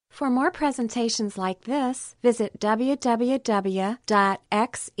For more presentations like this, visit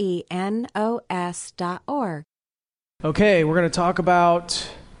www.xenos.org. Okay, we're going to talk about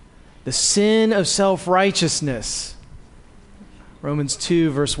the sin of self-righteousness. Romans 2,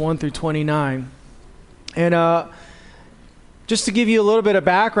 verse 1 through 29. And just to give you a little bit of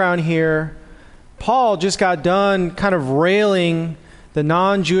background here, Paul just got done kind of railing the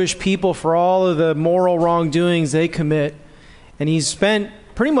non-Jewish people for all of the moral wrongdoings they commit. And he's spent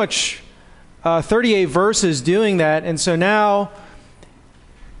pretty much 38 verses doing that. And so now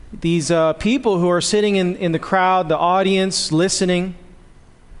these people who are sitting in the crowd, the audience, listening,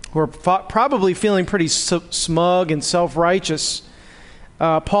 who are probably feeling pretty smug and self-righteous,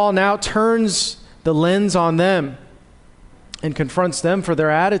 Paul now turns the lens on them and confronts them for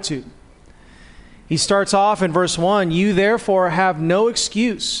their attitude. He starts off in verse 1, "You therefore have no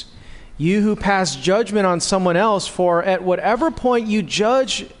excuse, you who pass judgment on someone else, for at whatever point you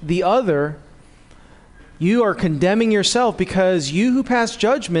judge the other, you are condemning yourself, because you who pass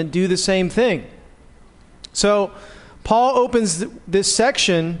judgment do the same thing." So Paul opens this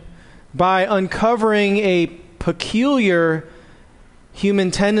section by uncovering a peculiar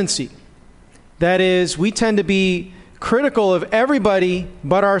human tendency. That is, we tend to be critical of everybody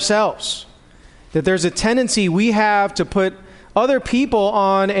but ourselves. That there's a tendency we have to put other people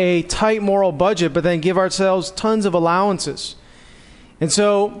on a tight moral budget, but then give ourselves tons of allowances. And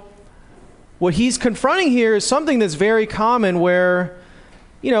so what he's confronting here is something that's very common where,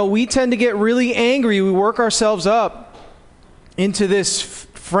 we tend to get really angry. We work ourselves up into this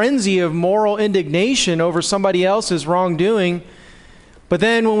frenzy of moral indignation over somebody else's wrongdoing. But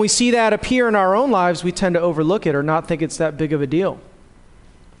then when we see that appear in our own lives, we tend to overlook it or not think it's that big of a deal.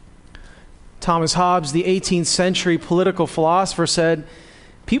 Thomas Hobbes, the 18th century political philosopher, said,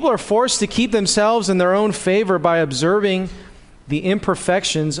 "People are forced to keep themselves in their own favor by observing the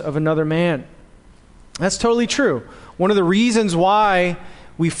imperfections of another man." That's totally true. One of the reasons why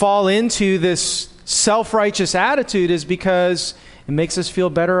we fall into this self-righteous attitude is because it makes us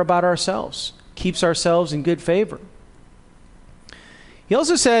feel better about ourselves, keeps ourselves in good favor. He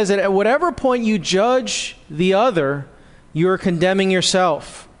also says that at whatever point you judge the other, you are condemning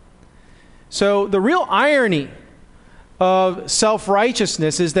yourself. So the real irony of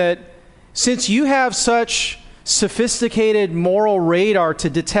self-righteousness is that since you have such sophisticated moral radar to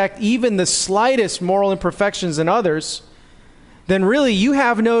detect even the slightest moral imperfections in others, then really you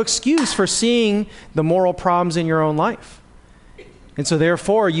have no excuse for seeing the moral problems in your own life. And so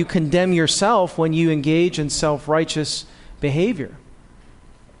therefore you condemn yourself when you engage in self-righteous behavior.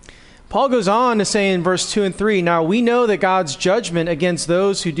 Paul goes on to say in verse 2 and 3, "Now we know that God's judgment against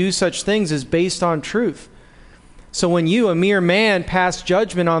those who do such things is based on truth. So when you, a mere man, pass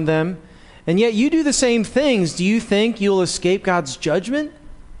judgment on them, and yet you do the same things, do you think you'll escape God's judgment?"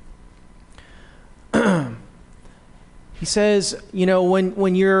 He says,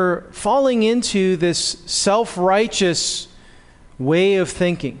 when you're falling into this self-righteous way of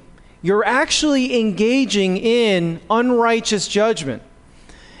thinking, you're actually engaging in unrighteous judgment.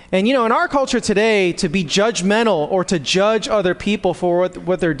 And in our culture today, to be judgmental or to judge other people for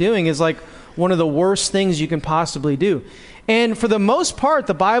what they're doing is like one of the worst things you can possibly do. And for the most part,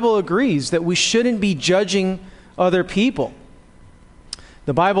 the Bible agrees that we shouldn't be judging other people.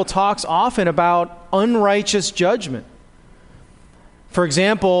 The Bible talks often about unrighteous judgment. For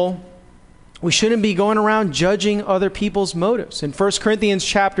example, we shouldn't be going around judging other people's motives. In 1 Corinthians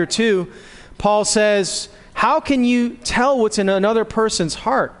chapter 2, Paul says, "How can you tell what's in another person's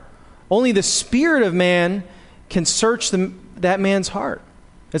heart? Only the spirit of man can search that man's heart."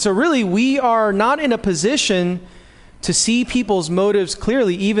 And so really, we are not in a position to see people's motives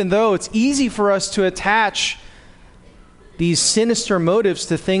clearly, even though it's easy for us to attach these sinister motives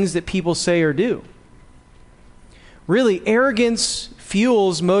to things that people say or do. Really, arrogance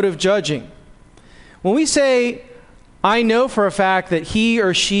fuels motive judging. When we say, "I know for a fact that he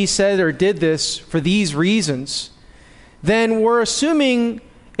or she said or did this for these reasons," then we're assuming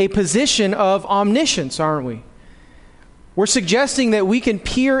a position of omniscience, aren't we? We're suggesting that we can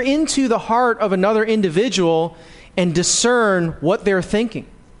peer into the heart of another individual and discern what they're thinking.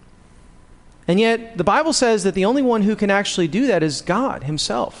 And yet, the Bible says that the only one who can actually do that is God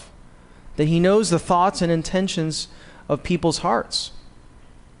himself, that he knows the thoughts and intentions of people's hearts.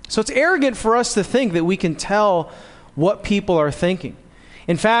 So it's arrogant for us to think that we can tell what people are thinking.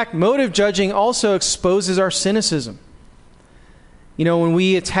 In fact, motive judging also exposes our cynicism. When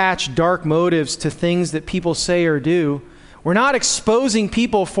we attach dark motives to things that people say or do, we're not exposing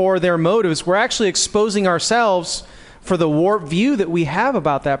people for their motives. We're actually exposing ourselves for the warped view that we have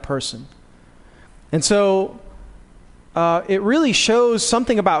about that person. And so it really shows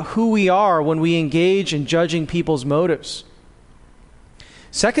something about who we are when we engage in judging people's motives.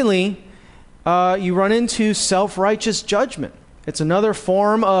 Secondly, you run into self-righteous judgment. It's another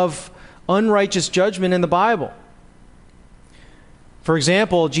form of unrighteous judgment in the Bible. For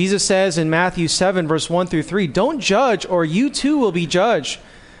example, Jesus says in Matthew 7, verse 1 through 3, "Don't judge, or you too will be judged.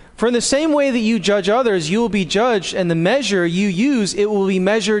 For in the same way that you judge others, you will be judged, and the measure you use, it will be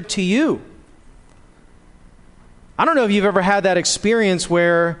measured to you." I don't know if you've ever had that experience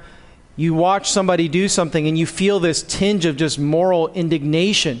where you watch somebody do something and you feel this tinge of just moral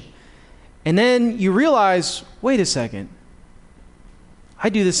indignation. And then you realize, wait a second, I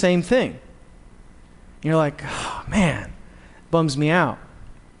do the same thing. And you're like, oh, man, bums me out.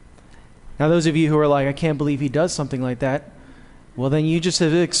 Now, those of you who are like, I can't believe he does something like that, well, then you just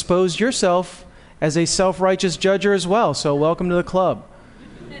have exposed yourself as a self-righteous judger as well. So welcome to the club.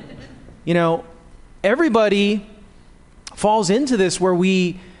 Everybody falls into this where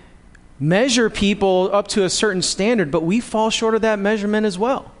we measure people up to a certain standard, but we fall short of that measurement as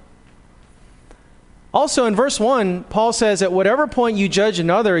well. Also, in verse 1, Paul says, at whatever point you judge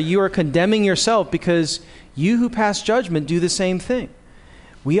another, you are condemning yourself, because you who pass judgment do the same thing.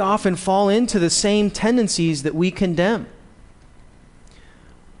 We often fall into the same tendencies that we condemn.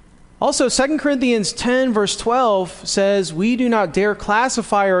 Also, 2 Corinthians 10, verse 12 says, we do not dare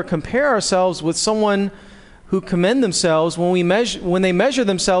classify or compare ourselves with someone who commend themselves. When they measure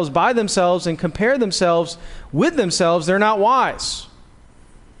themselves by themselves and compare themselves with themselves, they're not wise.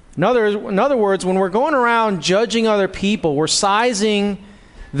 In other words, when we're going around judging other people, we're sizing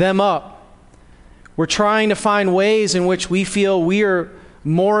them up. We're trying to find ways in which we feel we are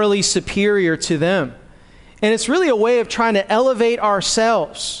morally superior to them. And it's really a way of trying to elevate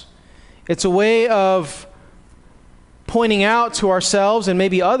ourselves. It's a way of pointing out to ourselves and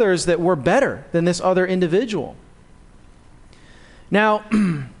maybe others that we're better than this other individual. Now,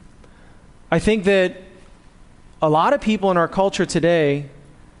 I think that a lot of people in our culture today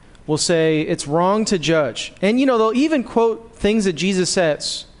will say it's wrong to judge. And, they'll even quote things that Jesus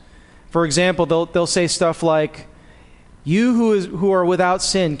says. For example, they'll say stuff like, you who are without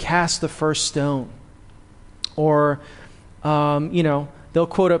sin, cast the first stone. Or, they'll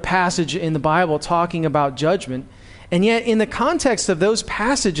quote a passage in the Bible talking about judgment. And yet, in the context of those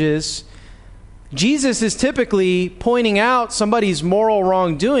passages, Jesus is typically pointing out somebody's moral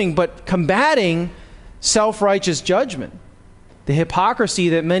wrongdoing, but combating self-righteous judgment, the hypocrisy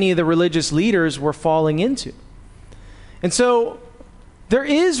that many of the religious leaders were falling into. And so, there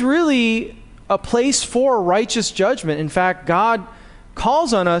is really a place for righteous judgment. In fact, God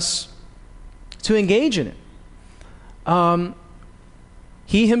calls on us to engage in it.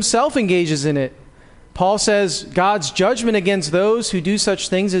 He himself engages in it. Paul says God's judgment against those who do such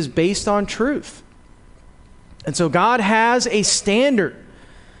things is based on truth. And so God has a standard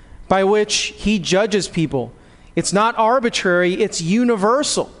by which he judges people. It's not arbitrary, it's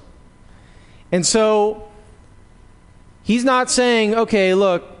universal. And so he's not saying, okay,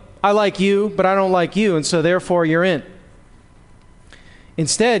 look, I like you, but I don't like you, and so therefore you're in.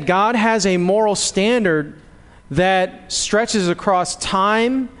 Instead, God has a moral standard that stretches across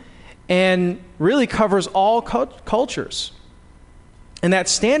time and really covers all cultures. And that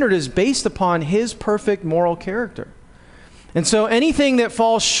standard is based upon his perfect moral character. And so anything that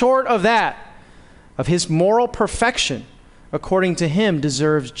falls short of that, of his moral perfection, according to him,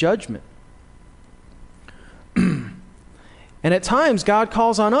 deserves judgment. And at times, God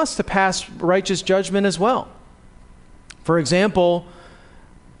calls on us to pass righteous judgment as well. For example,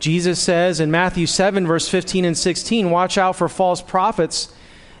 Jesus says in Matthew 7, verse 15 and 16, watch out for false prophets.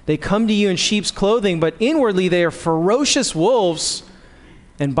 They come to you in sheep's clothing, but inwardly they are ferocious wolves,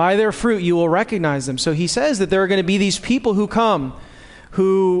 and by their fruit you will recognize them. So he says that there are going to be these people who come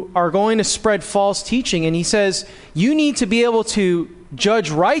who are going to spread false teaching. And he says, you need to be able to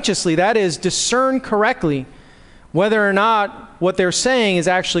judge righteously, that is, discern correctly, whether or not what they're saying is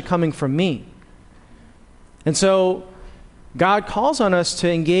actually coming from me. And so God calls on us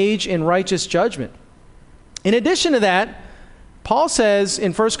to engage in righteous judgment. In addition to that, Paul says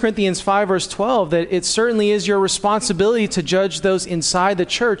in 1 Corinthians 5, verse 12, that it certainly is your responsibility to judge those inside the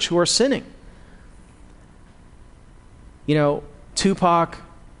church who are sinning. Tupac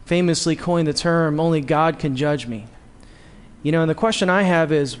famously coined the term, only God can judge me. And the question I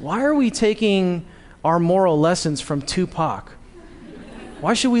have is, why are we taking our moral lessons from Tupac?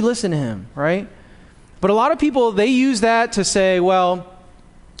 Why should we listen to him, right? But a lot of people, they use that to say, well,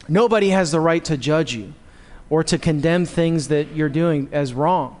 nobody has the right to judge you or to condemn things that you're doing as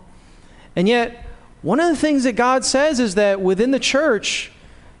wrong. And yet, one of the things that God says is that within the church,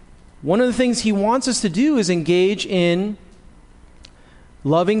 one of the things he wants us to do is engage in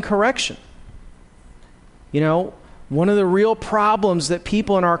loving correction. You know, one of the real problems that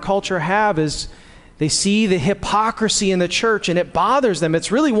people in our culture have is they see the hypocrisy in the church and it bothers them.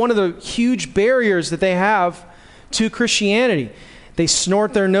 It's really one of the huge barriers that they have to Christianity. They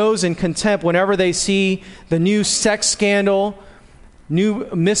snort their nose in contempt whenever they see the new sex scandal, new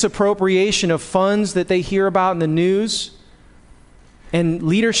misappropriation of funds that they hear about in the news, and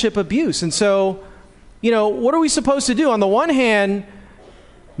leadership abuse. And so, you know, what are we supposed to do? On the one hand,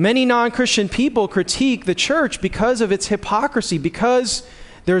 many non-Christian people critique the church because of its hypocrisy, because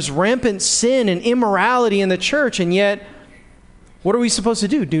there's rampant sin and immorality in the church, and yet, what are we supposed to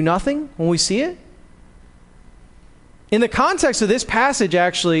do? Do nothing when we see it? In the context of this passage,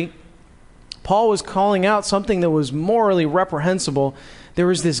 actually, Paul was calling out something that was morally reprehensible. There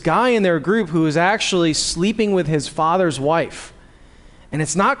was this guy in their group who was actually sleeping with his father's wife. And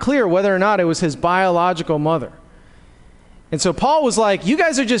it's not clear whether or not it was his biological mother. And so Paul was like, you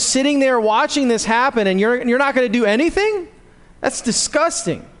guys are just sitting there watching this happen and you're not going to do anything? That's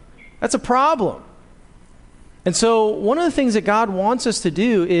disgusting. That's a problem. And so one of the things that God wants us to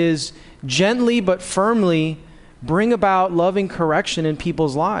do is gently but firmly bring about loving correction in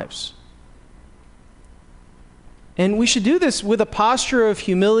people's lives. And we should do this with a posture of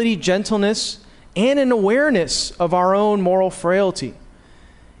humility, gentleness, and an awareness of our own moral frailty.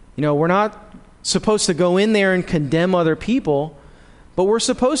 You know, we're not supposed to go in there and condemn other people, but we're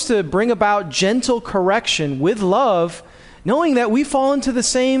supposed to bring about gentle correction with love, knowing that we fall into the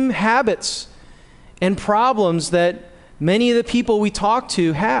same habits and problems that many of the people we talk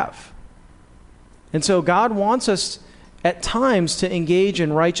to have. And so God wants us at times to engage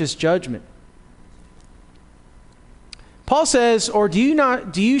in righteous judgment. Paul says, or do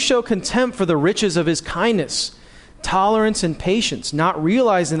you show contempt for the riches of his kindness, tolerance, and patience, not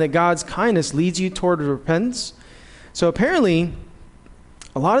realizing that God's kindness leads you toward repentance? So apparently,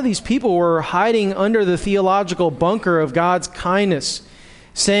 a lot of these people were hiding under the theological bunker of God's kindness,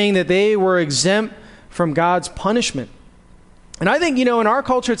 saying that they were exempt from God's punishment. And I think, you know, in our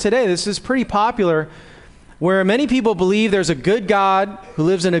culture today, this is pretty popular, where many people believe there's a good God who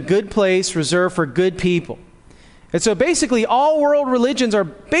lives in a good place reserved for good people. And so basically, all world religions are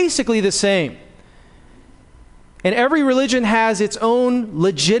basically the same. And every religion has its own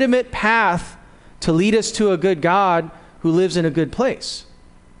legitimate path to lead us to a good God who lives in a good place.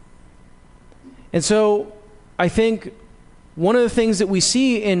 And so I think one of the things that we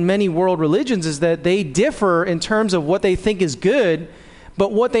see in many world religions is that they differ in terms of what they think is good,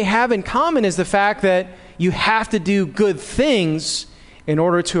 but what they have in common is the fact that you have to do good things in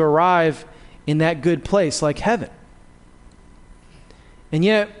order to arrive in that good place like heaven. And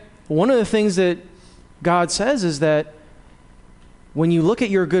yet, one of the things that God says is that when you look at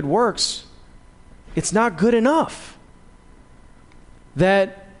your good works, it's not good enough.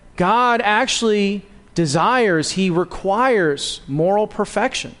 That God actually desires, he requires moral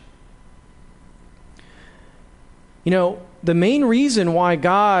perfection. You know, the main reason why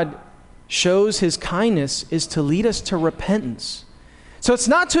God shows his kindness is to lead us to repentance. So it's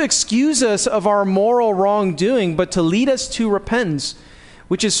not to excuse us of our moral wrongdoing, but to lead us to repentance,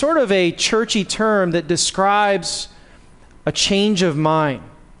 which is sort of a churchy term that describes a change of mind,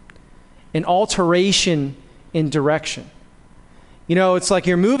 an alteration in direction. You know, it's like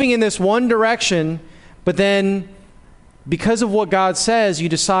you're moving in this one direction, but then because of what God says, you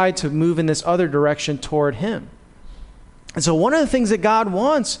decide to move in this other direction toward him. And so one of the things that God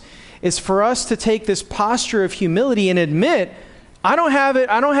wants is for us to take this posture of humility and admit, I don't have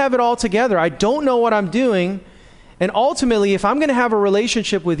it all together. I don't know what I'm doing. And ultimately, if I'm going to have a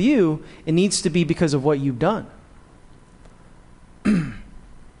relationship with you, it needs to be because of what you've done.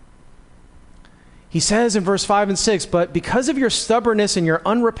 He says in verse 5 and 6, but because of your stubbornness and your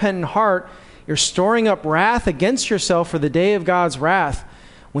unrepentant heart, you're storing up wrath against yourself for the day of God's wrath,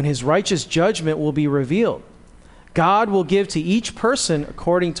 when his righteous judgment will be revealed. God will give to each person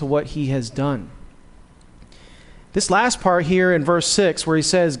according to what he has done. This last part here in verse 6, where he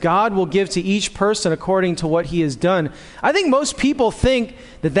says, God will give to each person according to what he has done. I think most people think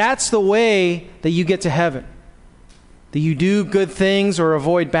that that's the way that you get to heaven. That you do good things or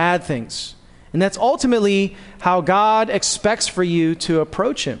avoid bad things. And that's ultimately how God expects for you to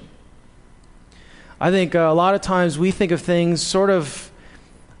approach him. I think a lot of times we think of things sort of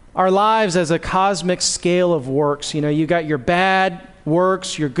our lives as a cosmic scale of works. You know, you got your bad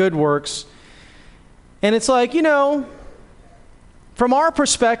works, your good works. And it's like, you know, from our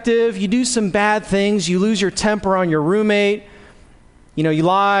perspective, you do some bad things, you lose your temper on your roommate, you know, you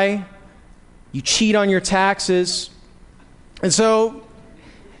lie, you cheat on your taxes. And so,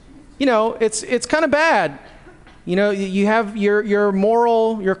 it's kind of bad. You have your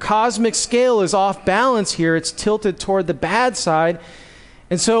moral, your cosmic scale is off balance here. It's tilted toward the bad side.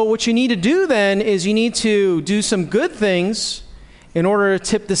 And so what you need to do then is you need to do some good things in order to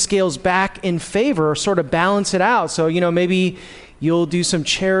tip the scales back in favor, or sort of balance it out. So, maybe you'll do some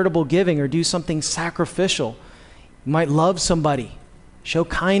charitable giving or do something sacrificial. You might love somebody, show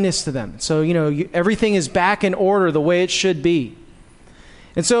kindness to them. So, everything is back in order the way it should be.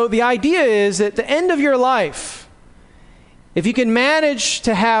 And so the idea is that at the end of your life, if you can manage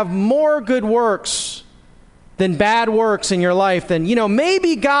to have more good works than bad works in your life, then,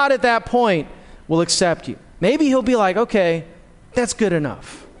 maybe God at that point will accept you. Maybe he'll be like, okay, that's good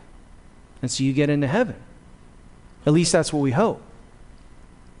enough. And so you get into heaven. At least that's what we hope.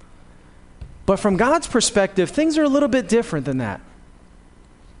 But from God's perspective, things are a little bit different than that.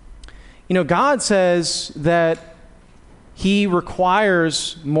 God says that he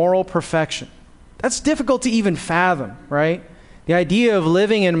requires moral perfection. That's difficult to even fathom, right? The idea of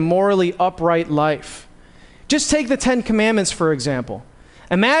living a morally upright life. Just take the 10 Commandments, for example.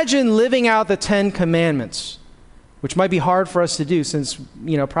 Imagine living out the 10 Commandments, which might be hard for us to do since,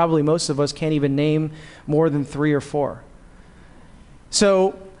 probably most of us can't even name more than 3 or 4.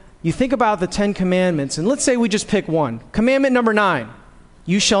 So you think about the 10 Commandments, and let's say we just pick one. Commandment number 9,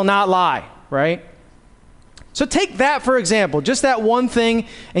 you shall not lie, right? So take that, for example, just that one thing,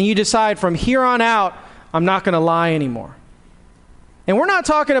 and you decide from here on out, I'm not going to lie anymore. And we're not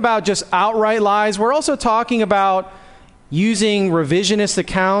talking about just outright lies. We're also talking about using revisionist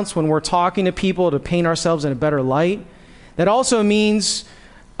accounts when we're talking to people to paint ourselves in a better light. That also means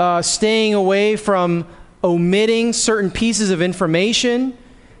staying away from omitting certain pieces of information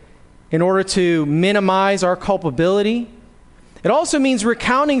in order to minimize our culpability. It also means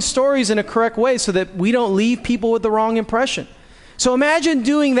recounting stories in a correct way so that we don't leave people with the wrong impression. So imagine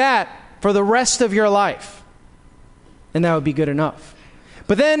doing that for the rest of your life, and that would be good enough.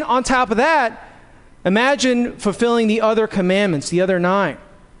 But then on top of that, imagine fulfilling the other commandments, the other 9.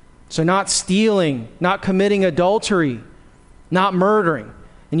 So not stealing, not committing adultery, not murdering.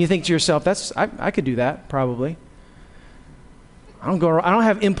 And you think to yourself, I could do that, probably. I don't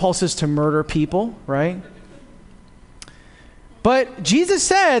have impulses to murder people, right? But Jesus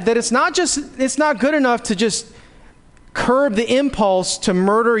said that it's not good enough to just curb the impulse to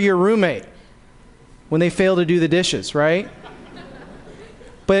murder your roommate when they fail to do the dishes, right?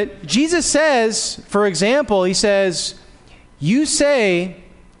 But Jesus says, for example, he says, you say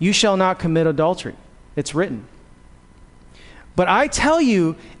you shall not commit adultery. It's written. But I tell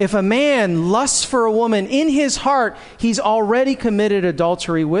you, if a man lusts for a woman in his heart, he's already committed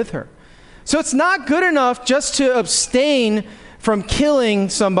adultery with her. So it's not good enough just to abstain from killing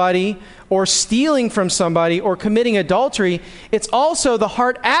somebody or stealing from somebody or committing adultery. It's also the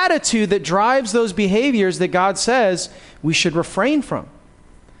heart attitude that drives those behaviors that God says we should refrain from.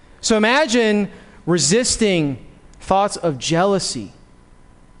 So imagine resisting thoughts of jealousy,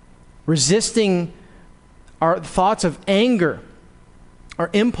 resisting our thoughts of anger, our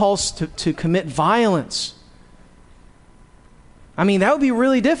impulse to commit violence. I mean, that would be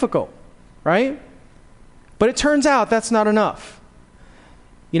really difficult, right? But it turns out that's not enough.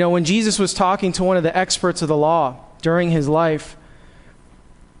 When Jesus was talking to one of the experts of the law during his life,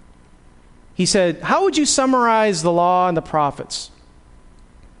 he said, how would you summarize the law and the prophets?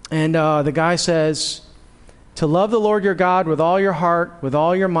 And the guy says, to love the Lord your God with all your heart, with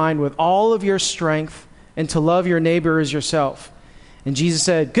all your mind, with all of your strength, and to love your neighbor as yourself. And Jesus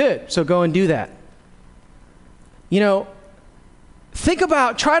said, good, so go and do that. Try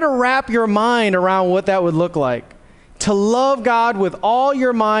to wrap your mind around what that would look like. To love God with all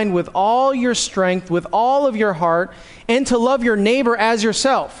your mind, with all your strength, with all of your heart, and to love your neighbor as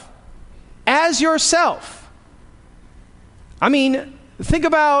yourself. As yourself. I mean, think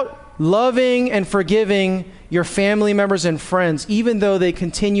about loving and forgiving your family members and friends, even though they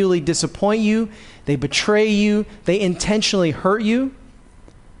continually disappoint you, they betray you, they intentionally hurt you.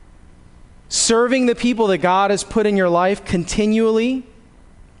 Serving the people that God has put in your life continually.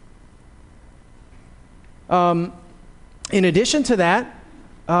 In addition to that,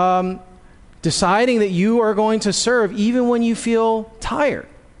 deciding that you are going to serve even when you feel tired.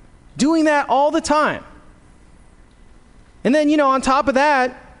 Doing that all the time. And then, on top of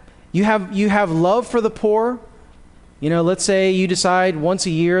that, you have love for the poor. Let's say you decide once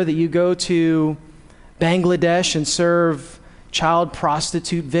a year that you go to Bangladesh and serve child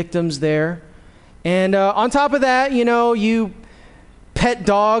prostitute victims there. And on top of that, you pet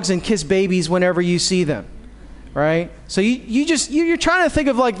dogs and kiss babies whenever you see them. Right? So you're trying to think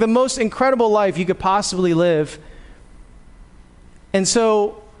of like the most incredible life you could possibly live. And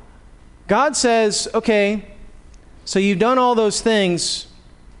so God says, okay, so you've done all those things,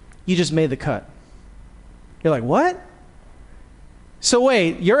 you just made the cut. You're like, what? So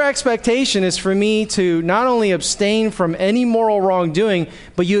wait, your expectation is for me to not only abstain from any moral wrongdoing,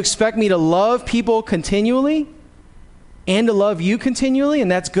 but you expect me to love people continually and to love you continually, and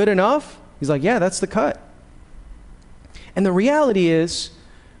that's good enough? He's like, yeah, that's the cut. And the reality is,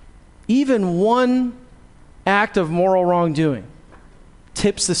 even one act of moral wrongdoing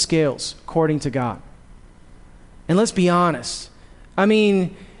tips the scales according to God. And let's be honest. I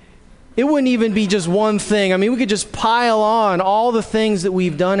mean, it wouldn't even be just one thing. I mean, we could just pile on all the things that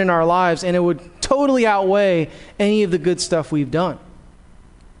we've done in our lives, and it would totally outweigh any of the good stuff we've done.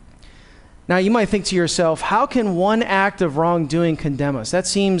 Now, you might think to yourself, how can one act of wrongdoing condemn us? That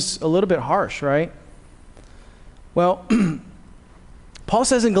seems a little bit harsh, right? Well, Paul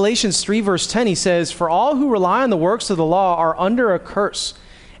says in Galatians 3, verse 10, he says, "For all who rely on the works of the law are under a curse.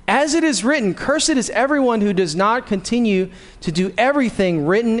 As it is written, cursed is everyone who does not continue to do everything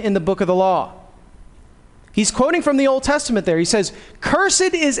written in the book of the law." He's quoting from the Old Testament there. He says,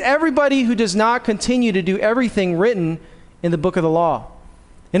 cursed is everybody who does not continue to do everything written in the book of the law.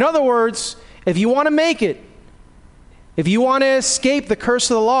 In other words, if you want to make it, if you want to escape the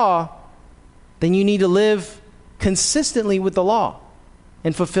curse of the law, then you need to live consistently with the law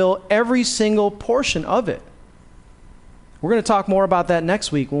and fulfill every single portion of it. We're going to talk more about that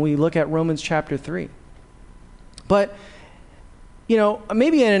next week when we look at Romans chapter 3. But, you know,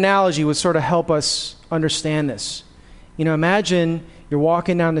 maybe an analogy would sort of help us understand this. You know, imagine you're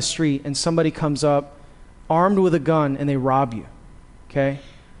walking down the street and somebody comes up armed with a gun and they rob you, okay?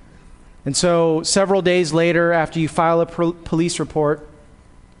 And so several days later, after you file a police report,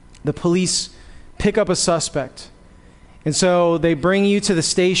 the police pick up a suspect. And so they bring you to the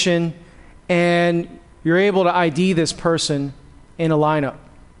station and you're able to ID this person in a lineup.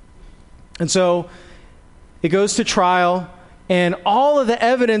 And so it goes to trial, and all of the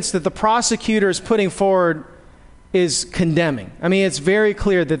evidence that the prosecutor is putting forward is condemning. I mean, it's very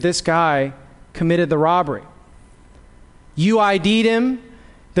clear that this guy committed the robbery. You ID'd him.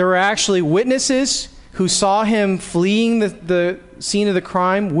 There were actually witnesses who saw him fleeing the scene of the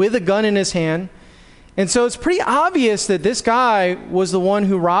crime with a gun in his hand. And so it's pretty obvious that this guy was the one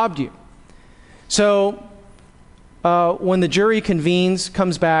who robbed you. So when the jury convenes,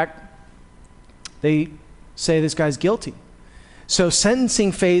 comes back, they say this guy's guilty. So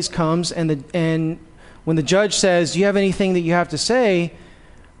sentencing phase comes, and when the judge says, do you have anything that you have to say,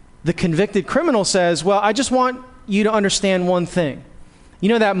 the convicted criminal says, well, I just want you to understand one thing. You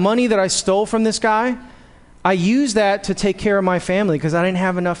know that money that I stole from this guy? I used that to take care of my family because I didn't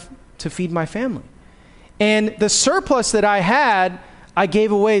have enough to feed my family. And the surplus that I had, I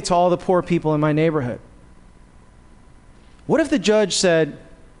gave away to all the poor people in my neighborhood. What if the judge said,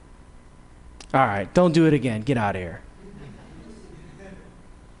 all right, don't do it again. Get out of here.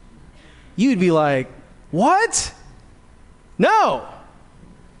 You'd be like, what? No.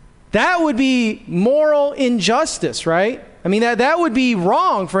 That would be moral injustice, right? I mean, that would be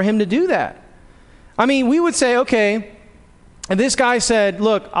wrong for him to do that. I mean, we would say, okay, and this guy said,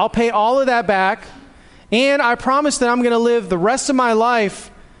 look, I'll pay all of that back, and I promise that I'm going to live the rest of my life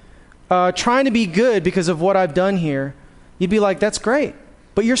trying to be good because of what I've done here. You'd be like, that's great.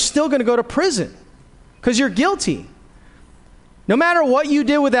 But you're still going to go to prison because you're guilty. No matter what you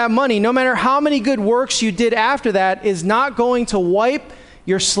did with that money, no matter how many good works you did after that, is not going to wipe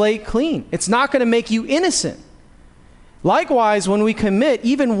your slate clean. It's not going to make you innocent. Likewise, when we commit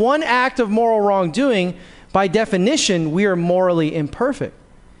even one act of moral wrongdoing, by definition, we are morally imperfect.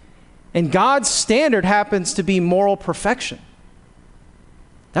 And God's standard happens to be moral perfection.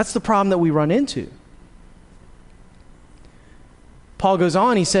 That's the problem that we run into. Paul goes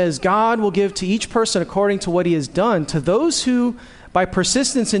on, he says, God will give to each person according to what he has done. To those who, by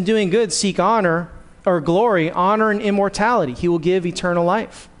persistence in doing good, seek honor or glory, honor and immortality, he will give eternal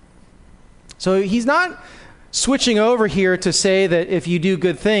life. So he's not switching over here to say that if you do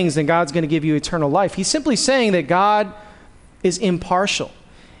good things, then God's going to give you eternal life. He's simply saying that God is impartial.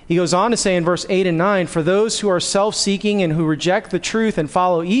 He goes on to say in verse 8 and 9, for those who are self-seeking and who reject the truth and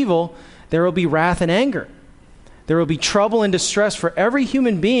follow evil, there will be wrath and anger. There will be trouble and distress for every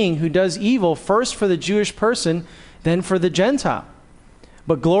human being who does evil, first for the Jewish person, then for the Gentile.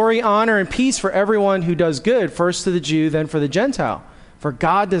 But glory, honor, and peace for everyone who does good, first to the Jew, then for the Gentile. For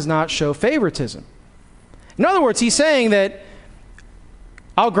God does not show favoritism. In other words, he's saying that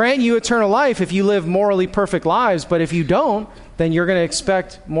I'll grant you eternal life if you live morally perfect lives, but if you don't, then you're going to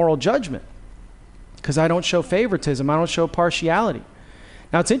expect moral judgment because I don't show favoritism. I don't show partiality.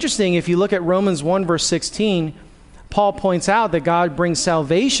 Now, it's interesting, if you look at Romans 1, verse 16, Paul points out that God brings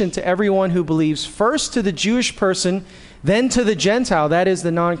salvation to everyone who believes, first to the Jewish person, then to the Gentile, that is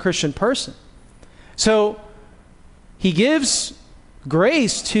the non-Christian person. So he gives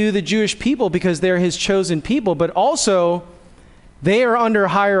grace to the Jewish people because they're his chosen people, but also they are under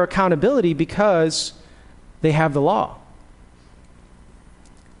higher accountability because they have the law.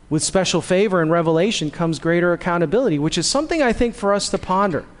 With special favor and revelation comes greater accountability, which is something I think for us to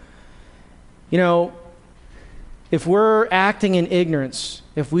ponder. You know, if we're acting in ignorance,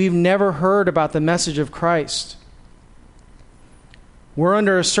 if we've never heard about the message of Christ, we're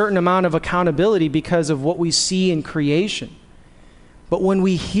under a certain amount of accountability because of what we see in creation. But when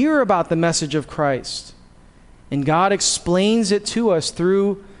we hear about the message of Christ, and God explains it to us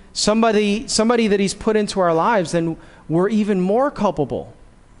through somebody that he's put into our lives, then we're even more culpable.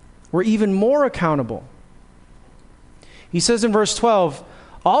 We're even more accountable. He says in verse 12,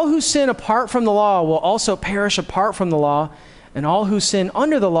 all who sin apart from the law will also perish apart from the law, and all who sin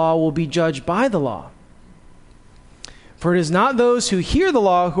under the law will be judged by the law. For it is not those who hear the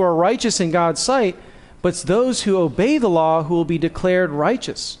law who are righteous in God's sight, but it's those who obey the law who will be declared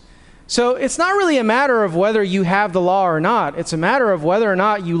righteous. So it's not really a matter of whether you have the law or not. It's a matter of whether or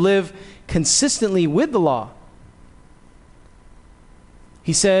not you live consistently with the law.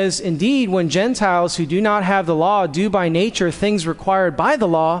 He says, indeed, when Gentiles who do not have the law do by nature things required by the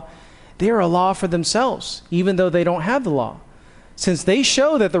law, they are a law for themselves, even though they don't have the law, since they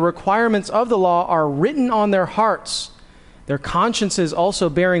show that the requirements of the law are written on their hearts, their consciences also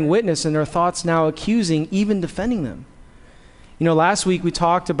bearing witness, and their thoughts now accusing, even defending them. You know, last week we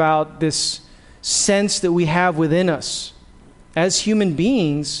talked about this sense that we have within us as human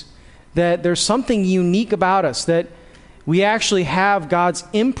beings, that there's something unique about us, that we actually have God's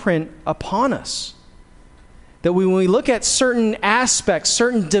imprint upon us. That when we look at certain aspects,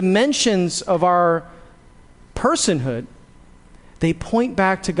 certain dimensions of our personhood, they point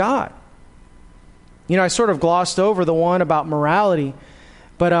back to God. You know, I sort of glossed over the one about morality,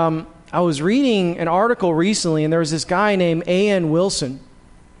 but I was reading an article recently, and there was this guy named A.N. Wilson,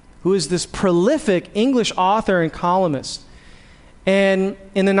 who is this prolific English author and columnist. And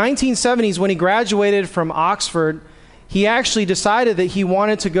in the 1970s, when he graduated from Oxford, he actually decided that he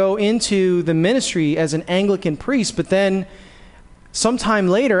wanted to go into the ministry as an Anglican priest, but then sometime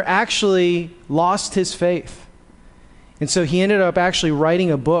later actually lost his faith. And so he ended up actually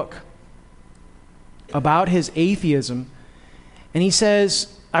writing a book about his atheism. And he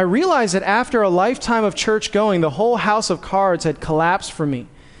says, I realized that after a lifetime of church going, the whole house of cards had collapsed for me.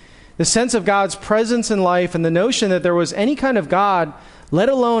 The sense of God's presence in life and the notion that there was any kind of God, let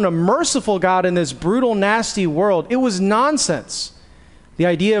alone a merciful God in this brutal, nasty world, it was nonsense. The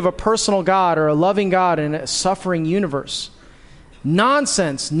idea of a personal God or a loving God in a suffering universe.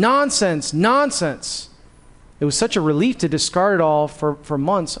 Nonsense, nonsense, nonsense. It was such a relief to discard it all. For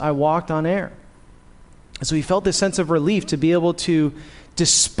months, I walked on air. And so he felt this sense of relief to be able to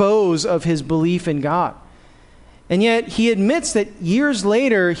dispose of his belief in God. And yet he admits that years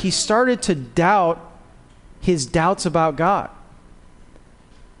later, he started to doubt his doubts about God.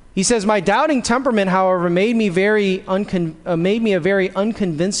 He says, my doubting temperament, however, made me a very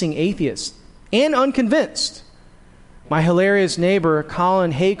unconvincing atheist and unconvinced. My hilarious neighbor,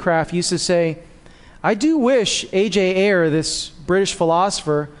 Colin Haycraft, used to say, I do wish A.J. Ayer, this British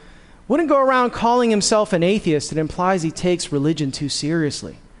philosopher, wouldn't go around calling himself an atheist. It implies he takes religion too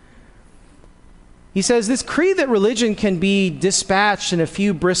seriously. He says, this creed that religion can be dispatched in a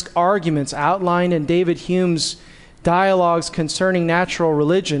few brisk arguments outlined in David Hume's dialogues concerning natural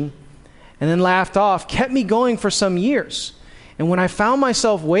religion and then laughed off, kept me going for some years. And when I found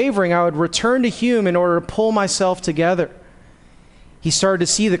myself wavering, I would return to Hume in order to pull myself together. He started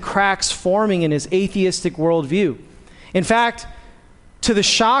to see the cracks forming in his atheistic worldview. In fact, to the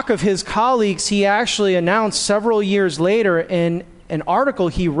shock of his colleagues, he actually announced several years later in an article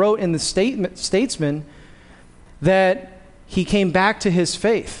he wrote in the Statesman that he came back to his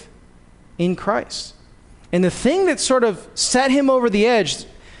faith in Christ. And the thing that sort of set him over the edge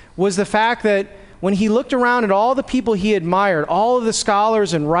was the fact that when he looked around at all the people he admired, all of the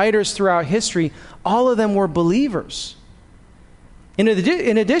scholars and writers throughout history, all of them were believers. In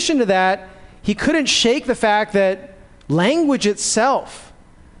addition to that, he couldn't shake the fact that language itself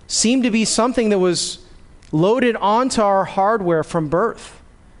seemed to be something that was loaded onto our hardware from birth.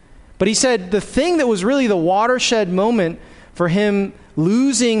 But he said the thing that was really the watershed moment for him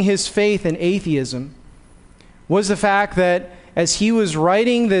losing his faith in atheism was the fact that as he was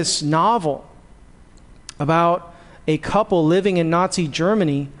writing this novel about a couple living in Nazi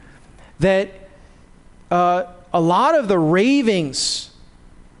Germany, that a lot of the ravings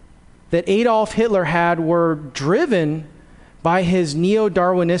that Adolf Hitler had were driven by his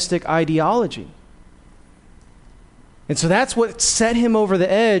neo-Darwinistic ideology. And so that's what set him over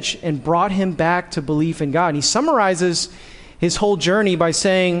the edge and brought him back to belief in God. And he summarizes his whole journey by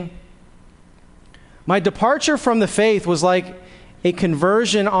saying, "My departure from the faith was like a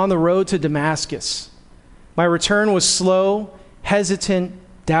conversion on the road to Damascus. My return was slow, hesitant,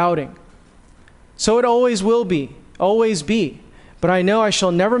 doubting. So it always will be, always be. But I know I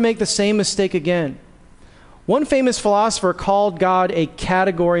shall never make the same mistake again." One famous philosopher called God a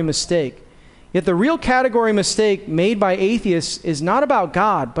category mistake. Yet the real category mistake made by atheists is not about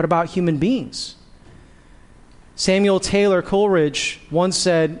God, but about human beings. Samuel Taylor Coleridge once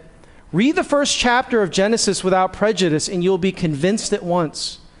said, "Read the first chapter of Genesis without prejudice, and you'll be convinced at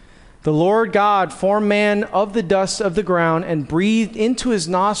once. The Lord God formed man of the dust of the ground and breathed into his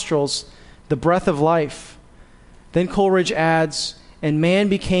nostrils the breath of life." Then Coleridge adds, "And man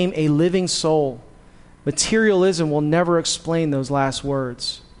became a living soul." Materialism will never explain those last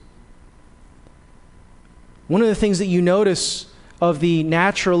words. One of the things that you notice of the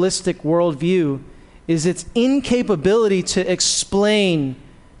naturalistic worldview is its incapability to explain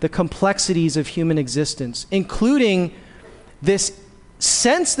the complexities of human existence, including this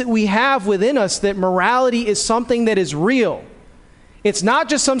sense that we have within us that morality is something that is real. It's not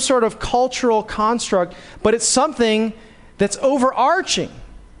just some sort of cultural construct, but it's something that's overarching.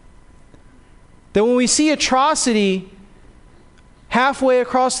 That when we see atrocity halfway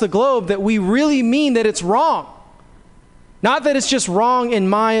across the globe, that we really mean that it's wrong. Not that it's just wrong in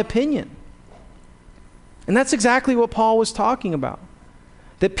my opinion. And that's exactly what Paul was talking about.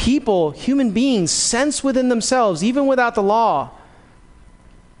 That people, human beings, sense within themselves, even without the law,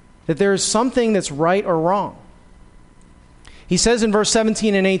 that there is something that's right or wrong. He says in verse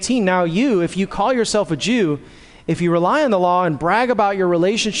 17 and 18, "Now you, if you call yourself a Jew, if you rely on the law and brag about your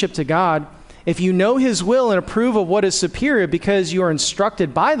relationship to God, if you know his will and approve of what is superior because you are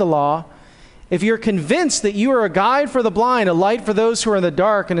instructed by the law, if you're convinced that you are a guide for the blind, a light for those who are in the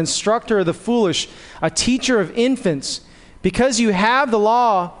dark, an instructor of the foolish, a teacher of infants, because you have the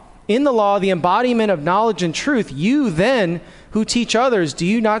law, in the law, the embodiment of knowledge and truth, you then who teach others, do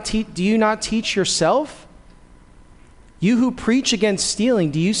you not teach yourself? You who preach against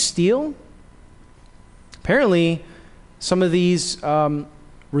stealing, do you steal?" Apparently, some of these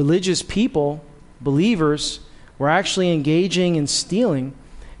religious people, believers, were actually engaging in stealing.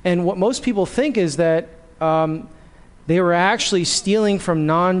 And what most people think is that they were actually stealing from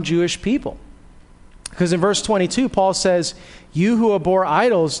non-Jewish people. Because in verse 22, Paul says, "You who abhor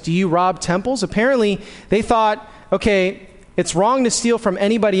idols, do you rob temples?" Apparently, they thought, okay, it's wrong to steal from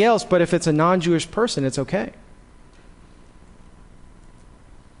anybody else, but if it's a non-Jewish person, it's okay.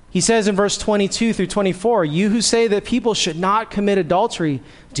 He says in verse 22 through 24, "You who say that people should not commit adultery,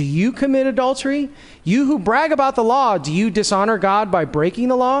 do you commit adultery? You who brag about the law, do you dishonor God by breaking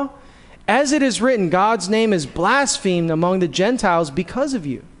the law? As it is written, God's name is blasphemed among the Gentiles because of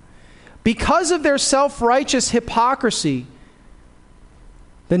you." Because of their self-righteous hypocrisy,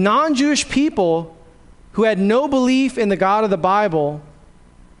 the non-Jewish people who had no belief in the God of the Bible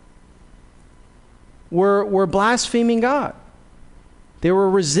were blaspheming God. They were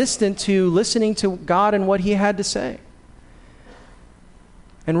resistant to listening to God and what he had to say.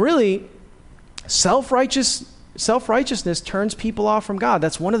 And really, self-righteousness turns people off from God.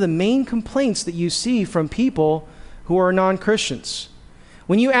 That's one of the main complaints that you see from people who are non-Christians.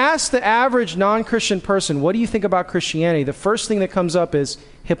 When you ask the average non-Christian person, what do you think about Christianity? The first thing that comes up is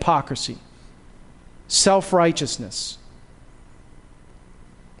hypocrisy, self-righteousness.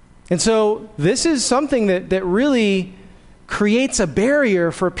 And so this is something that really creates a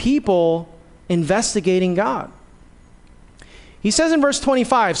barrier for people investigating God. He says in verse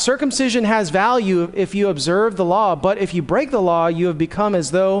 25, "Circumcision has value if you observe the law, but if you break the law, you have become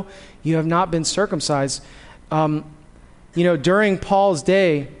as though you have not been circumcised." During Paul's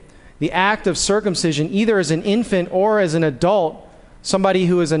day, the act of circumcision, either as an infant or as an adult, somebody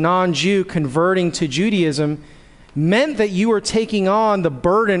who is a non-Jew converting to Judaism, meant that you were taking on the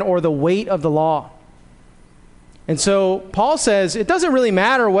burden or the weight of the law. And so Paul says it doesn't really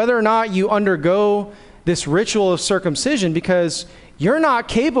matter whether or not you undergo this ritual of circumcision because you're not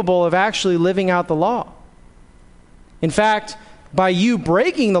capable of actually living out the law. In fact, by you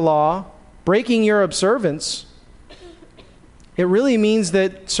breaking the law, breaking your observance, it really means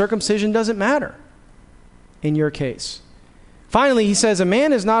that circumcision doesn't matter in your case. Finally, he says, "A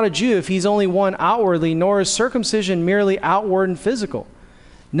man is not a Jew if he's only one outwardly, nor is circumcision merely outward and physical.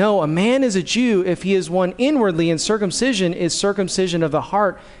 No, a man is a Jew if he is one inwardly, and circumcision is circumcision of the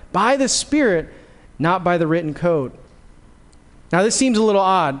heart by the Spirit, not by the written code." Now, this seems a little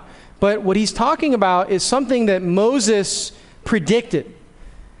odd, But what he's talking about is something that Moses predicted,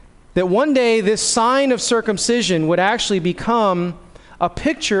 that one day this sign of circumcision would actually become a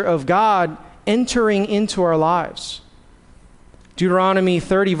picture of God entering into our lives. Deuteronomy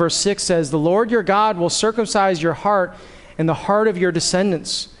 30 verse 6 says, "The Lord your God will circumcise your heart and the heart of your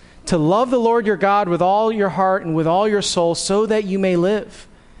descendants, to love the Lord your God with all your heart and with all your soul, so that you may live."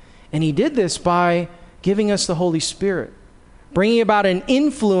 And he did this by giving us the Holy Spirit, bringing about an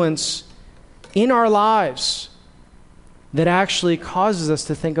influence in our lives that actually causes us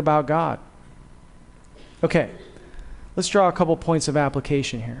to think about God. Okay, let's draw a couple points of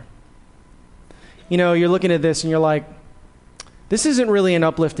application here. You know, you're looking at this and you're like, this isn't really an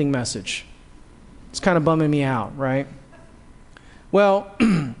uplifting message. It's kind of bumming me out, right? Well,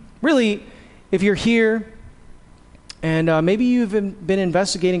 really, if you're here and maybe you've been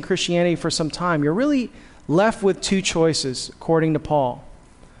investigating Christianity for some time, you're really left with two choices, according to Paul.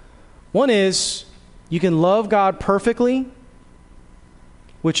 One is you can love God perfectly,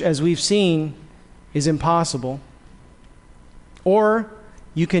 which, as we've seen, is impossible, or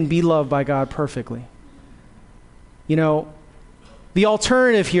you can be loved by God perfectly. You know, the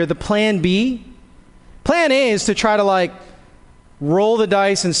alternative here, the plan B, plan A is to try to roll the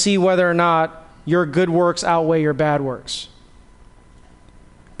dice and see whether or not your good works outweigh your bad works.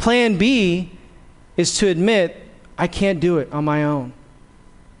 Plan B is to admit, I can't do it on my own.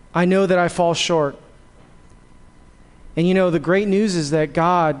 I know that I fall short. And you know, the great news is that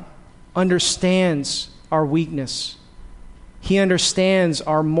God understands our weakness. He understands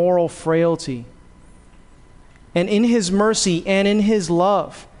our moral frailty. And in his mercy and in his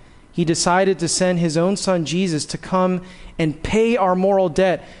love, he decided to send his own son Jesus to come and pay our moral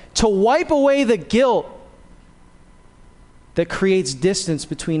debt, to wipe away the guilt that creates distance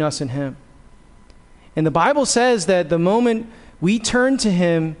between us and him. And the Bible says that the moment we turn to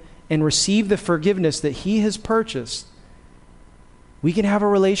him and receive the forgiveness that he has purchased, we can have a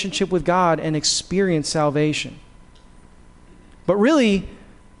relationship with God and experience salvation. But really,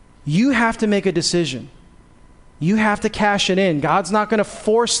 you have to make a decision. You have to cash it in. God's not going to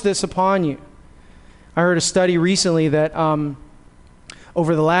force this upon you. I heard a study recently that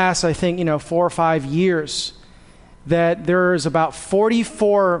over the last, 4 or 5 years, that there's about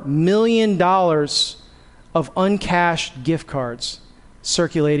 $44 million of uncashed gift cards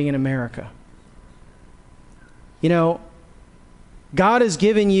circulating in America. You know, God has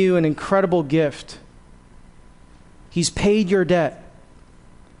given you an incredible gift. He's paid your debt.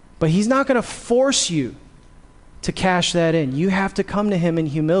 But he's not going to force you to cash that in. You have to come to him in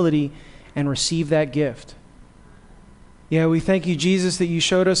humility and receive that gift. Yeah, we thank you, Jesus, that you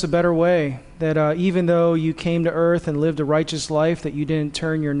showed us a better way, that even though you came to earth and lived a righteous life, that you didn't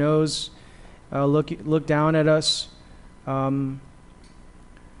turn your nose, look down at us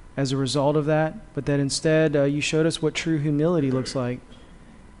as a result of that, but that instead you showed us what true humility looks like.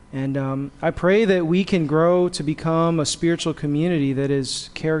 And I pray that we can grow to become a spiritual community that is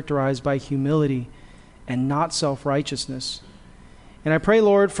characterized by humility and not self-righteousness. And I pray,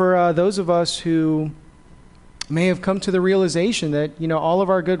 Lord, for those of us who may have come to the realization that, all of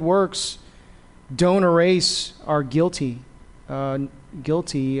our good works don't erase our guilty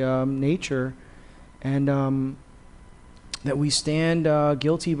nature, and that we stand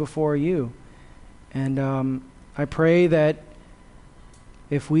guilty before you. And I pray that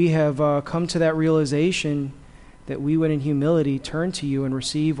if we have come to that realization, that we would in humility turn to you and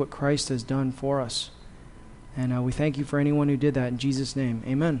receive what Christ has done for us. And we thank you for anyone who did that. In Jesus' name,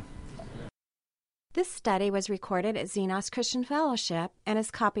 amen. This study was recorded at Xenos Christian Fellowship and is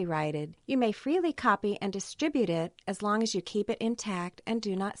copyrighted. You may freely copy and distribute it as long as you keep it intact and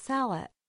do not sell it.